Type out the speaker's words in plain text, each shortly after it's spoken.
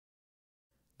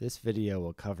This video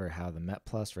will cover how the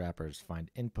METplus wrappers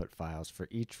find input files for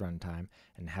each runtime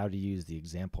and how to use the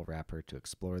example wrapper to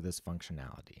explore this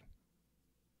functionality.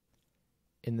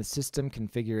 In the System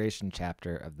Configuration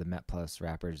chapter of the METplus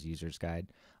Wrappers User's Guide,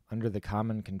 under the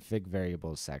Common Config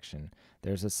Variables section,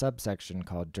 there's a subsection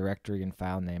called Directory and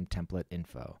File Name Template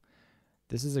Info.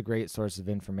 This is a great source of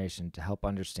information to help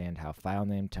understand how file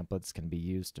name templates can be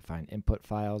used to find input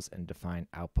files and define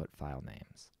output file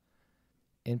names.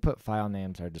 Input file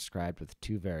names are described with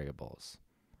two variables,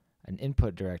 an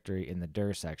input directory in the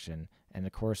dir section and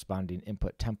a corresponding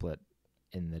input template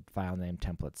in the file name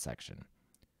templates section.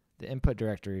 The input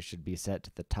directory should be set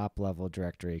to the top level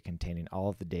directory containing all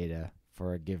of the data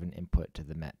for a given input to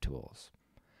the MET tools.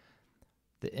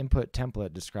 The input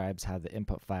template describes how the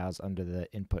input files under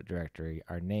the input directory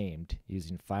are named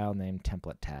using file name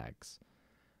template tags.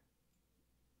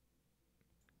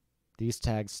 These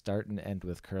tags start and end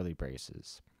with curly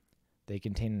braces. They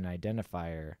contain an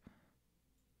identifier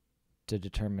to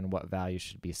determine what value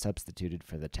should be substituted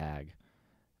for the tag,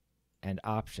 and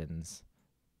options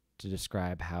to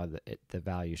describe how the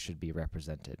value should be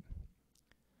represented.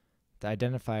 The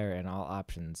identifier and all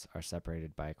options are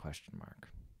separated by a question mark.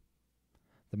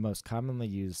 The most commonly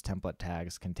used template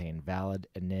tags contain valid,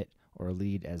 init, or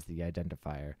lead as the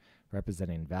identifier,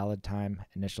 representing valid time,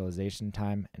 initialization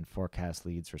time, and forecast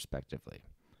leads respectively,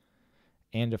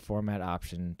 and a format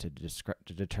option to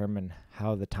determine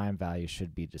how the time value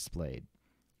should be displayed.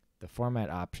 The format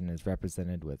option is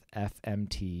represented with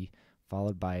FMT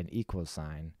followed by an equal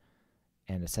sign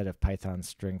and a set of Python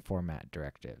string format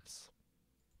directives.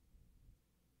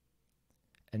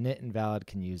 Init and valid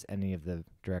can use any of the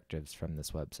directives from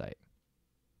this website.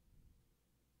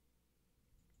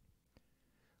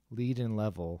 Lead and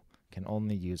level can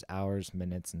only use hours,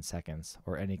 minutes, and seconds,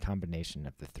 or any combination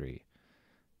of the three.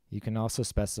 You can also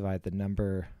specify the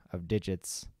number of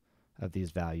digits of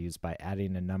these values by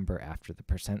adding a number after the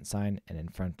 % sign and in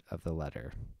front of the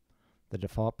letter. The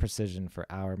default precision for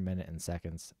hour, minute, and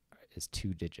seconds is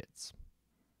 2 digits.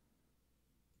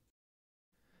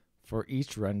 For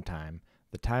each runtime,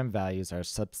 the time values are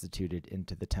substituted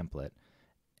into the template,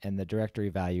 and the directory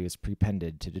value is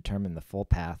prepended to determine the full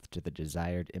path to the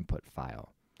desired input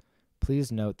file.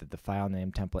 Please note that the file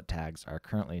name template tags are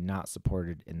currently not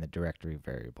supported in the directory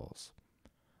variables.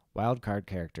 Wildcard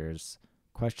characters,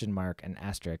 question mark, and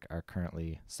asterisk are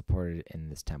currently supported in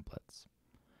these templates.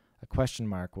 A question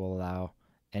mark will allow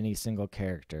any single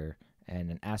character,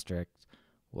 and an asterisk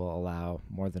will allow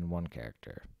more than one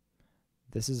character.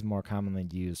 This is more commonly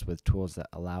used with tools that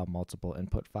allow multiple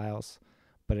input files,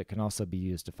 but it can also be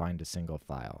used to find a single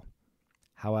file.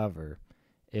 However,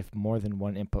 if more than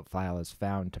one input file is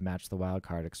found to match the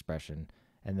wildcard expression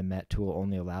and the MET tool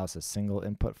only allows a single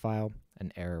input file,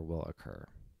 an error will occur.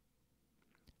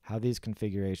 How these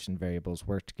configuration variables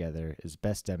work together is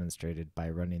best demonstrated by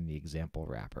running the example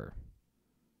wrapper.